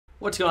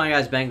What's going on,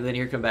 guys? Bengal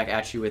here, coming back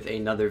at you with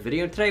another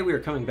video. And today we are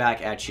coming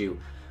back at you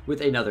with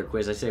another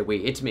quiz. I say we,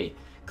 it's me,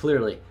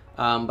 clearly.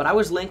 But I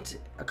was linked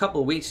a couple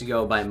of weeks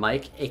ago by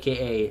Mike,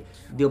 aka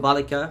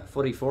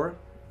Diabolica44.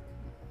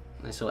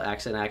 Nice little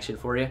accent action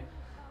for you.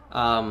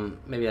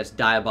 Maybe that's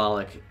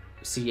Diabolic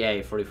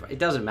CA44. It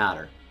doesn't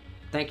matter.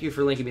 Thank you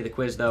for linking me the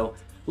quiz, though.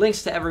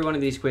 Links to every one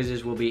of these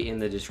quizzes will be in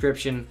the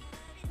description.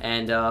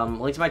 And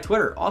link to my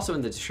Twitter also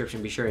in the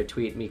description. Be sure to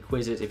tweet me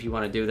quizzes if you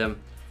want to do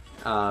them.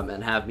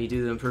 And have me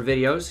do them for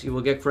videos. You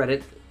will get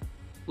credit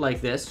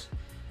like this.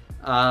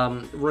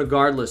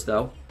 Regardless,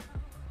 though,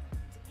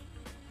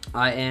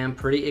 I am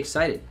pretty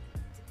excited.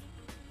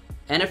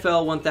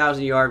 NFL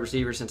 1,000-yard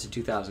receiver since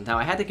 2000. Now,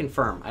 I had to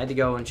confirm. I had to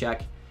go and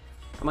check.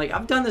 I'm like,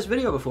 I've done this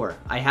video before.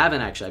 I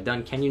haven't, actually. I've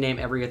done Can You Name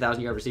Every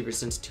 1,000-Yard Receiver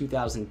since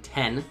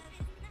 2010.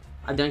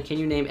 I've done Can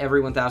You Name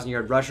Every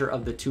 1,000-Yard Rusher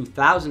of the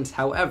 2000s.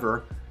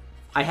 However,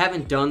 I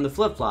haven't done the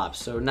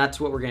flip-flops. So that's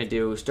what we're going to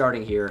do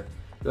starting here.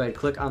 Go ahead and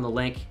click on the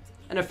link.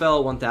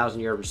 NFL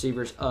 1,000-yard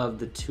receivers of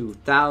the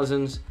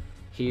 2000s.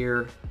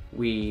 Here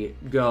we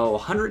go.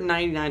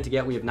 199 to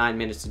get. We have 9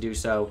 minutes to do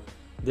so.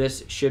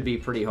 This should be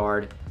pretty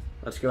hard.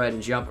 Let's go ahead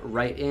and jump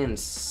right in.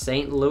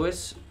 St.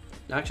 Louis.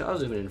 Actually, I'll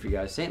zoom it in for you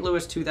guys. St.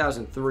 Louis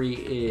 2003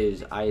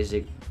 is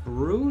Isaac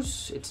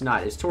Bruce. It's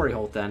not. It's Torrey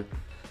Holt then.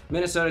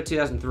 Minnesota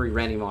 2003,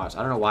 Randy Moss. I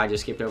don't know why I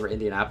just skipped over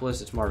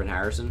Indianapolis. It's Marvin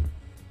Harrison.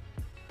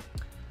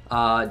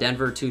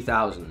 Denver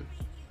 2000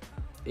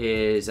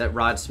 is that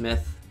Rod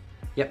Smith.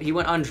 Yep, he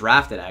went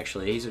undrafted,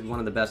 actually. He's one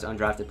of the best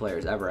undrafted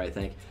players ever, I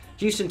think.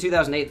 Houston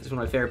 2008, that's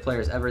one of my favorite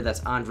players ever.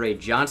 That's Andre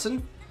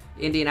Johnson.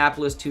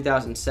 Indianapolis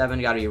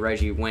 2007, got to be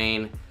Reggie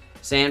Wayne.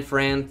 San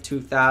Fran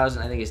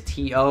 2000, I think is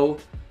T.O.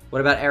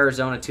 What about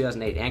Arizona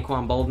 2008?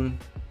 Anquan Bolden?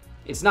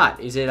 It's not.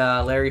 Is it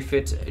Larry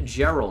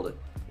Fitzgerald?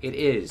 It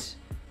is.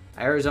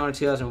 Arizona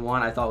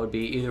 2001, I thought would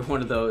be either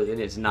one of those,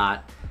 and it's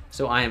not.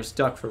 So I am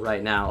stuck for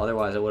right now.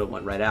 Otherwise, I would have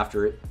went right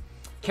after it.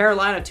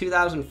 Carolina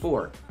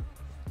 2004.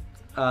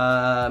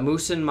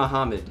 Muhsin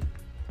Muhammad.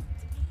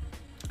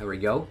 There we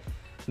go.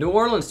 New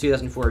Orleans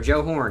 2004.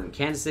 Joe Horn.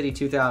 Kansas City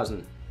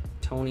 2000.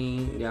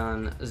 Tony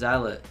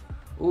Gonzalez.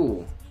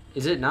 Ooh,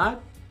 is it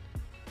not?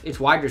 It's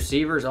wide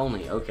receivers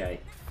only.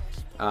 Okay.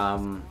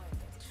 Green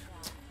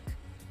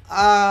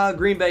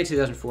Bay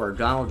 2004.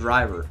 Donald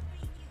Driver.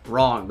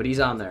 Wrong, but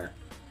he's on there.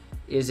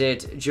 Is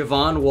it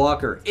Javon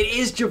Walker? It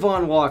is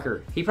Javon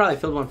Walker. He probably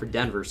filled one for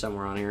Denver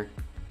somewhere on here.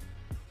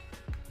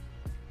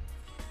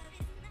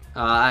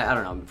 I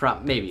don't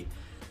know. Maybe.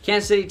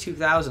 Kansas City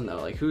 2000,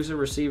 though. Like, who's a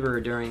receiver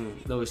during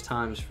those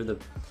times for the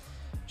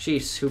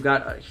Chiefs who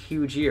got a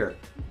huge year?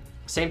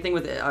 Same thing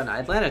with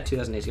Atlanta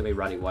 2008 is going to be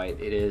Roddy White.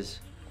 It is.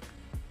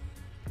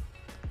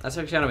 That's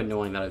actually kind of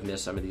annoying that I've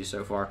missed some of these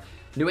so far.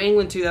 New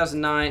England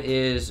 2009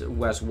 is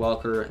Wes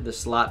Welker, the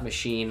slot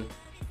machine.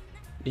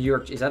 New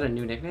York, is that a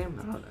new nickname?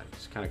 I don't know.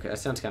 It's kind of, that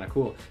sounds kind of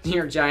cool. New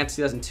York Giants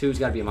 2002 has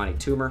got to be Amani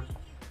Toomer.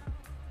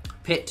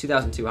 Pitt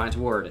 2002, Hines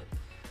Ward.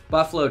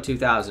 Buffalo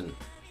 2000.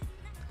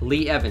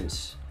 Lee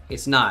Evans.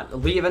 It's not.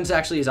 Lee Evans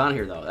actually is on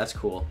here, though. That's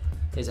cool.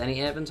 Is any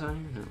Evans on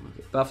here? No.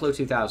 Okay. Buffalo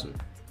 2000.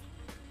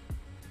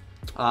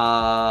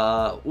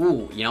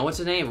 Ooh, you know what's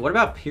the name? What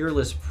about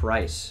Peerless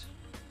Price?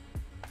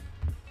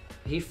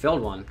 He filled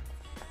one.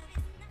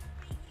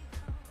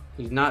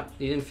 He's not.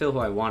 He didn't fill who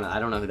I wanted. I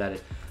don't know who that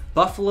is.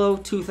 Buffalo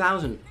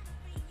 2000.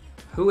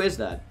 Who is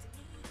that?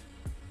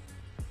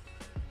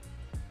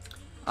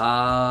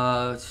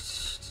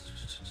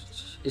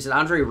 Is it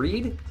Andre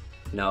Reed?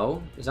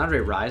 No. Is Andre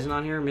Rison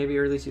on here? Maybe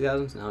early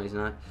 2000s? No, he's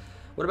not.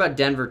 What about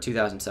Denver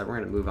 2007? We're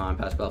going to move on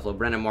past Buffalo.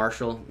 Brendan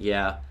Marshall?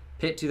 Yeah.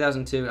 Pitt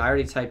 2002. I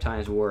already typed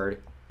Hines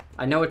Ward.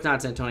 I know it's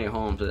not Santonio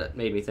Holmes, but that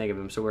made me think of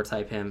him, so we'll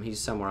type him. He's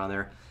somewhere on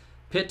there.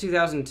 Pitt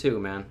 2002,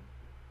 man.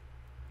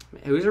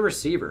 Who's a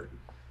receiver?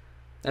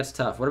 That's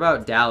tough. What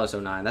about Dallas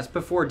 09? That's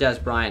before Des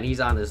Bryant. He's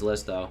on this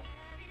list, though.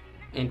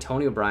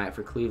 Antonio Bryant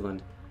for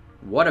Cleveland.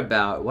 What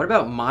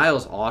about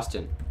Miles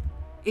Austin?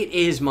 It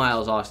is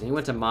Miles Austin. He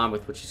went to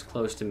Monmouth, which is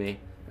close to me,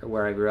 or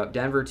where I grew up.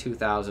 Denver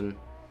 2000.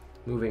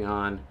 Moving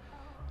on.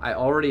 I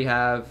already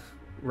have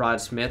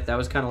Rod Smith. That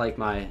was kind of like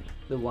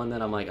the one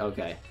that I'm like,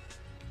 okay,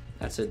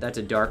 that's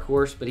a dark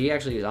horse, but he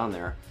actually is on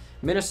there.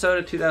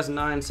 Minnesota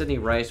 2009. Sidney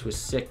Rice was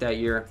sick that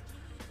year.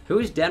 Who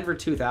is Denver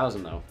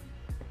 2000 though?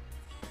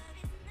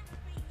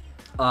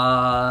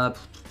 Ed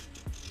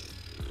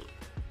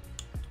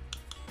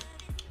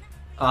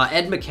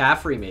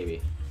McCaffrey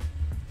maybe.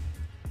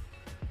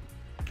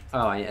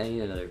 Oh, I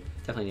need another.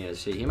 Definitely need to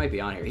see. He might be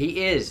on here.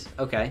 He is.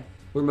 Okay.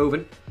 We're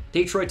moving.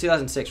 Detroit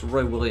 2006.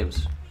 Roy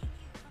Williams.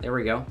 There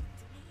we go.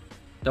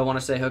 Don't want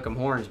to say hook 'em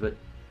horns, but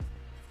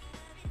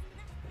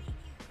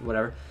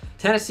whatever.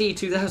 Tennessee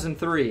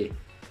 2003.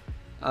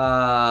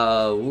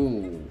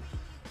 Ooh.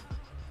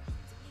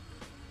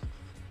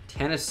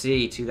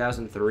 Tennessee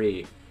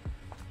 2003.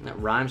 That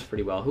rhymes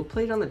pretty well. Who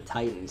played on the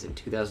Titans in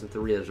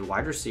 2003? There's a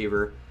wide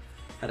receiver.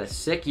 Had a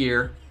sick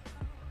year.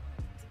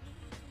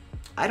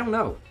 I don't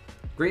know.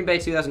 Green Bay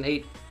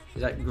 2008.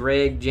 Is that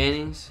Greg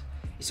Jennings?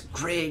 It's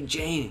Greg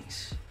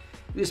Jennings.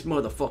 This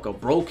motherfucker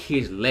broke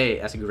his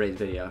leg. That's a great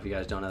video if you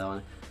guys don't know that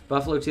one.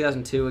 Buffalo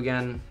 2002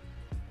 again.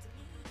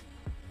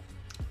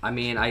 I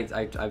mean,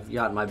 I've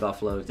gotten my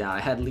Buffaloes down. I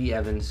had Lee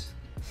Evans.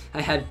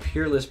 I had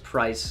Peerless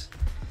Price.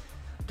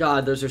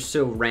 God, those are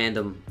so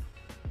random.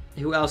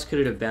 Who else could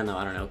it have been, though?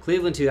 I don't know.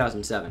 Cleveland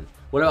 2007.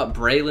 What about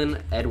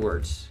Braylon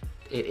Edwards?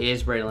 It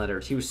is Braylon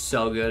Edwards. He was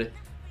so good.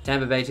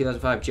 Tampa Bay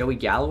 2005. Joey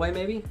Galloway,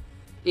 maybe?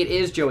 It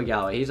is Joey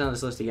Galloway. He's on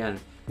this list again.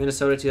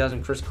 Minnesota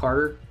 2000. Chris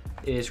Carter.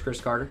 It is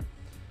Chris Carter.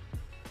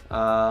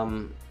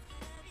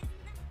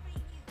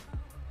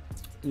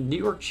 New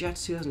York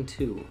Jets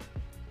 2002.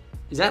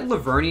 Is that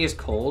Lavernius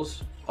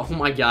Coles? Oh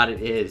my God,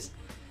 it is.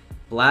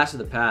 Blast of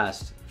the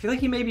past. I feel like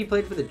he maybe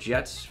played for the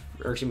Jets,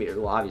 or excuse me,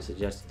 well, obviously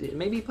Jets.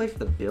 Maybe he played for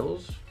the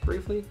Bills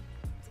briefly.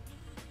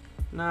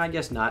 No, I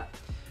guess not.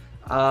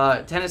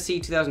 Tennessee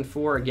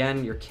 2004.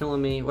 Again, you're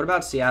killing me. What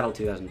about Seattle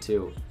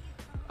 2002?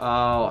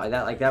 Oh,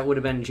 that would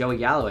have been Joey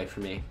Galloway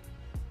for me.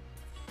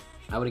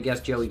 I would have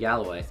guessed Joey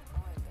Galloway.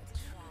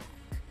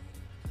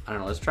 I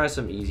don't know. Let's try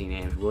some easy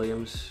names.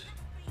 Williams,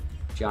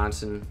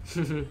 Johnson,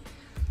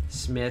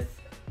 Smith,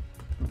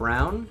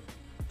 Brown,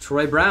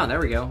 Troy Brown. There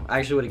we go. I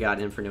actually would have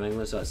gotten him for New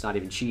England, so it's not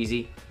even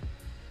cheesy.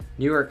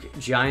 New York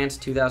Giants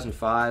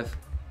 2005.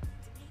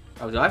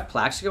 Oh, do I have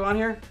Plaxico on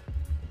here?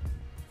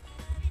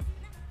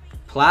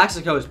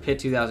 Plaxico is Pitt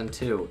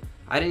 2002.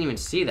 I didn't even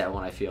see that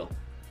one, I feel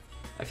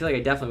like I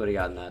definitely would have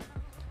gotten that.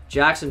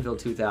 Jacksonville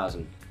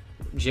 2000.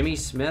 Jimmy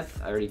Smith.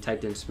 I already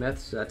typed in Smith,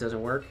 so that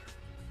doesn't work.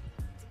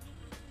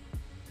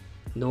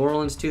 New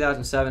Orleans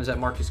 2007. Is that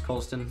Marcus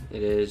Colston?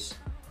 It is.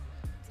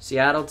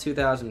 Seattle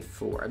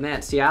 2004.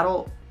 Man,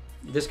 Seattle,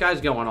 this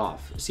guy's going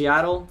off.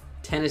 Seattle,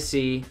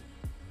 Tennessee,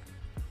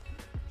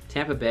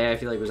 Tampa Bay, I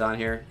feel like was on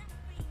here.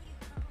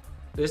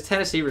 This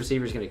Tennessee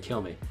receiver is going to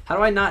kill me. How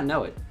do I not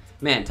know it?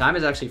 Man, time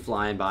is actually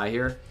flying by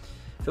here.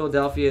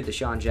 Philadelphia,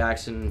 Deshaun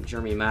Jackson,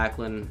 Jeremy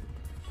Maclin.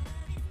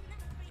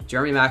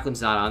 Jeremy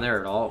Maclin's not on there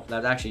at all.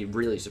 That actually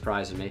really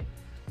surprises me.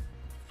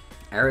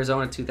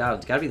 Arizona 2000.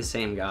 It's got to be the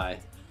same guy.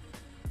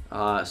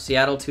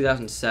 Seattle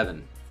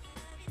 2007.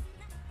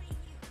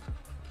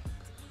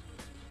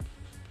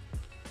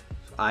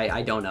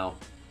 I don't know.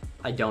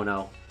 I don't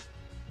know.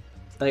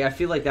 Like, I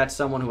feel like that's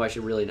someone who I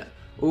should really know.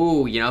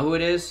 Ooh, you know who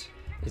it is?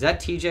 Is that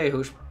TJ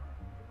Hoosh?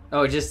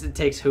 Oh, it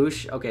takes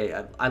Hoosh? Okay,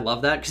 I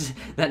love that because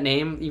that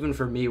name, even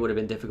for me, would have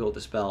been difficult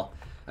to spell.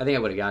 I think I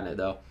would have gotten it,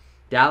 though.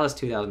 Dallas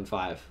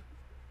 2005.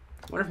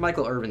 I wonder if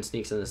Michael Irvin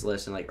sneaks in this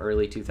list in, like,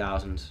 early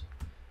 2000s.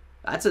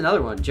 That's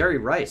another one. Jerry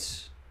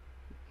Rice.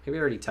 Maybe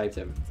I already typed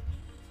him.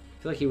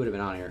 I feel like he would have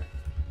been on here.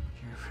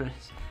 Jerry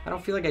Rice. I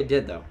don't feel like I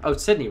did, though. Oh,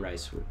 Sidney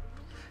Rice.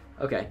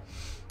 Okay.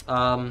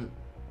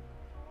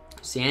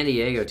 San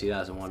Diego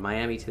 2001.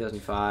 Miami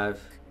 2005.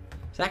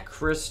 Is that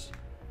Chris?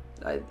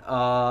 I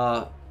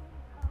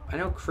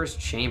know Chris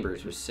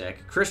Chambers was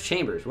sick. Chris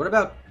Chambers. What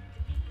about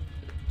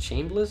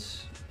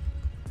Chambliss?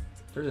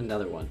 There's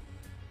another one.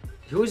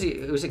 Who was he?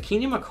 Was it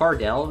Keenan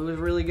McCardell who was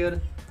really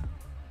good?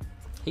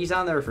 He's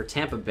on there for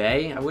Tampa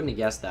Bay. I wouldn't have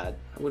guessed that.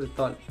 I would have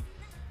thought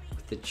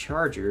with the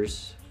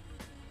Chargers.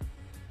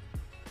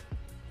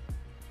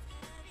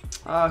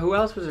 Who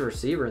else was a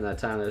receiver in that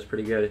time that was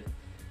pretty good?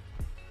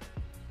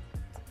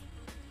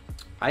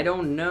 I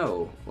don't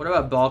know. What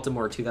about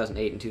Baltimore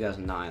 2008 and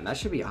 2009? That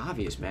should be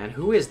obvious, man.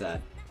 Who is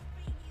that?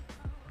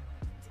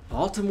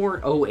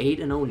 Baltimore 08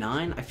 and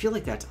 09? I feel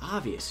like that's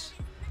obvious.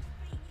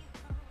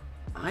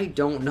 I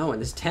don't know.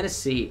 And this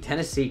Tennessee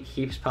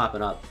keeps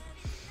popping up.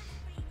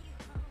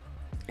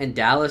 And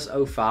Dallas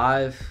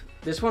 05.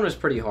 This one was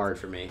pretty hard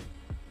for me.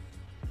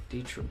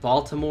 Detroit,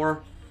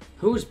 Baltimore.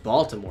 Who's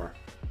Baltimore?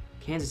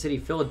 Kansas City,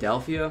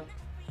 Philadelphia. Are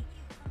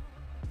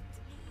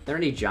there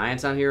any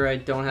Giants on here I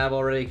don't have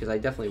already? Because I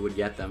definitely would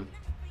get them.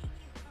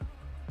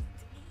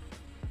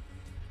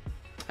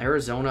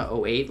 Arizona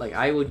 08. Like,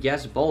 I would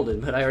guess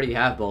Bolden, but I already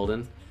have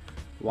Bolden.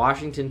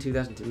 Washington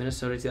 2002.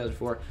 Minnesota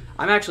 2004.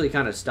 I'm actually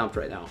kind of stumped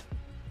right now.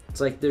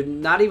 It's like there's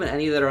not even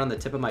any that are on the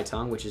tip of my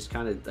tongue, which is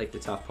kind of like the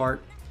tough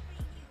part.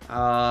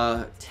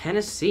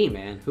 Tennessee,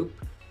 man.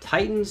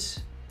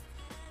 Titans.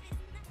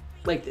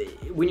 Like,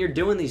 when you're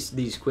doing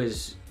these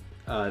quiz...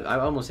 I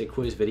almost say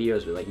quiz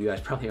videos, but like you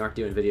guys probably aren't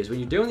doing videos. When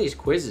you're doing these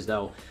quizzes,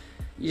 though,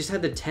 you just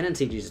have the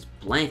tendency to just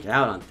blank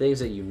out on things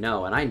that you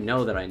know. And I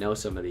know that I know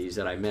some of these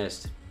that I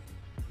missed.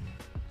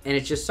 And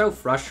it's just so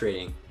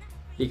frustrating.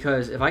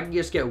 Because if I could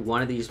just get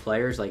one of these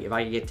players, like if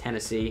I could get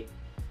Tennessee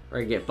or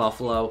I could get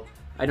Buffalo,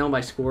 I know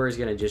my score is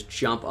going to just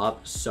jump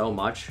up so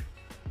much.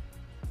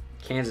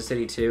 Kansas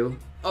City 2.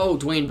 Oh,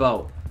 Dwayne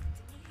Bowe.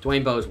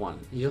 Dwayne Bowe's one.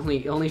 He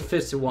only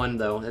fits to one,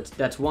 though.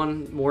 That's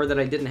one more that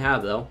I didn't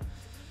have, though.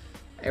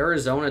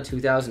 Arizona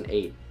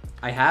 2008.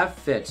 I have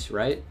Fitz,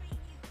 right?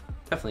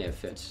 Definitely have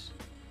Fitz.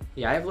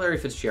 Yeah, I have Larry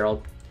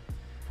Fitzgerald.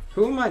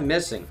 Who am I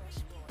missing?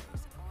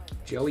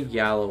 Joey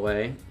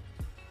Galloway.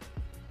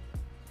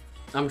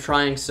 I'm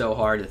trying so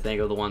hard to think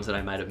of the ones that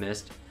I might have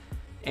missed.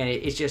 And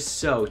it's just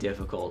so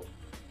difficult.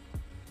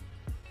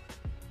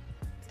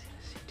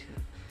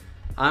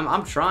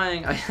 I'm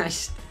trying.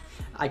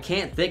 I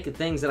can't think of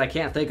things that I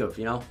can't think of,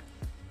 you know?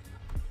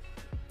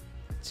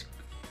 It's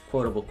a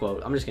quotable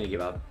quote. I'm just going to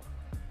give up.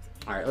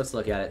 All right, let's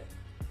look at it.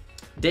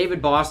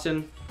 David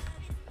Boston.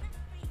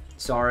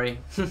 Sorry.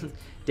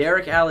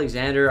 Derek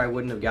Alexander, I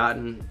wouldn't have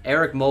gotten.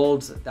 Eric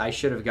Molds, I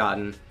should have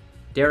gotten.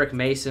 Derek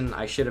Mason,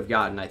 I should have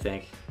gotten, I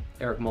think.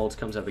 Eric Molds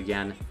comes up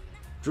again.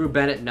 Drew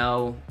Bennett,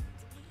 no.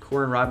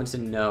 Corin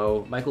Robinson,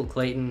 no. Michael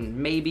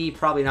Clayton, maybe,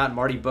 probably not.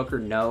 Marty Booker,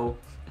 no.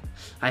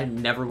 I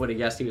never would have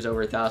guessed he was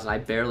over 1,000. I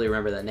barely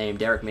remember that name.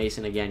 Derek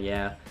Mason again,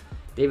 yeah.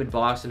 David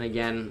Boston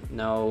again,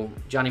 no.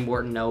 Johnny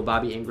Morton, no.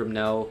 Bobby Ingram,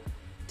 no.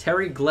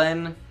 Terry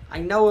Glenn, I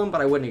know him, but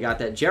I wouldn't have got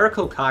that.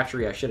 Jericho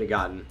Cotchery, I should have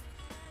gotten.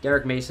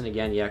 Derek Mason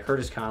again, yeah.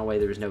 Curtis Conway,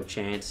 there was no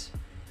chance.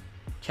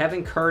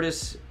 Kevin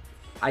Curtis,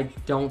 I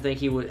don't think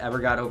he would ever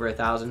got over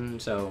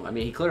 1,000. So, I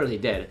mean, he clearly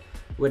did.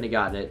 Wouldn't have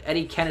gotten it.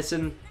 Eddie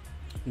Kennison,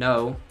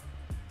 no.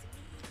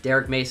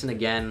 Derek Mason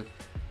again.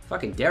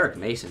 Fucking Derek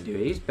Mason,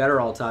 dude. He's better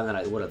all time than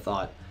I would have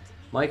thought.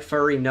 Mike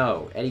Furry,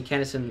 no. Eddie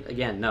Kennison,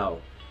 again,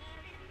 no.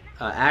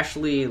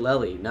 Ashley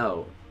Lely,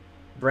 no.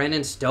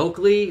 Brandon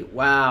Stokely,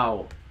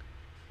 wow.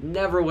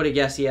 Never would have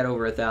guessed he had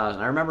over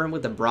 1,000. I remember him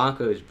with the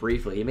Broncos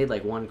briefly. He made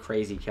like one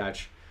crazy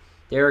catch.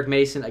 Derek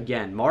Mason,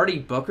 again. Marty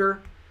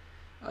Booker,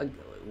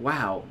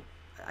 wow.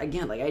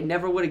 Again, like I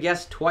never would have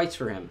guessed twice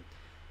for him.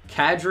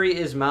 Kadri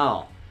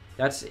Ismail.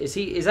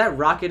 Is that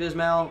Rocket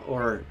Ismail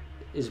or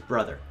his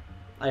brother?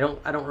 I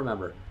don't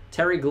remember.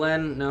 Terry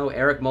Glenn, no.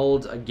 Eric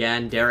Molds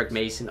again. Derek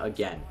Mason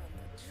again.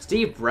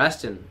 Steve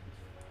Breston,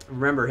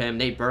 remember him.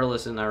 Nate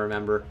Burleson, I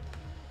remember.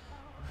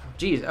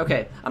 Jeez,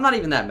 okay. I'm not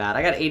even that mad.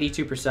 I got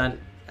 82%,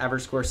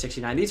 average score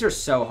 69. These are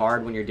so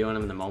hard when you're doing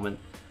them in the moment.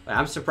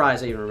 I'm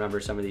surprised I even remember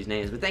some of these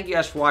names. But thank you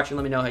guys for watching.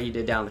 Let me know how you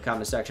did down in the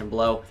comment section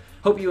below.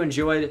 Hope you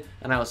enjoyed,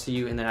 and I will see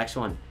you in the next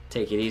one.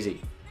 Take it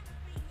easy.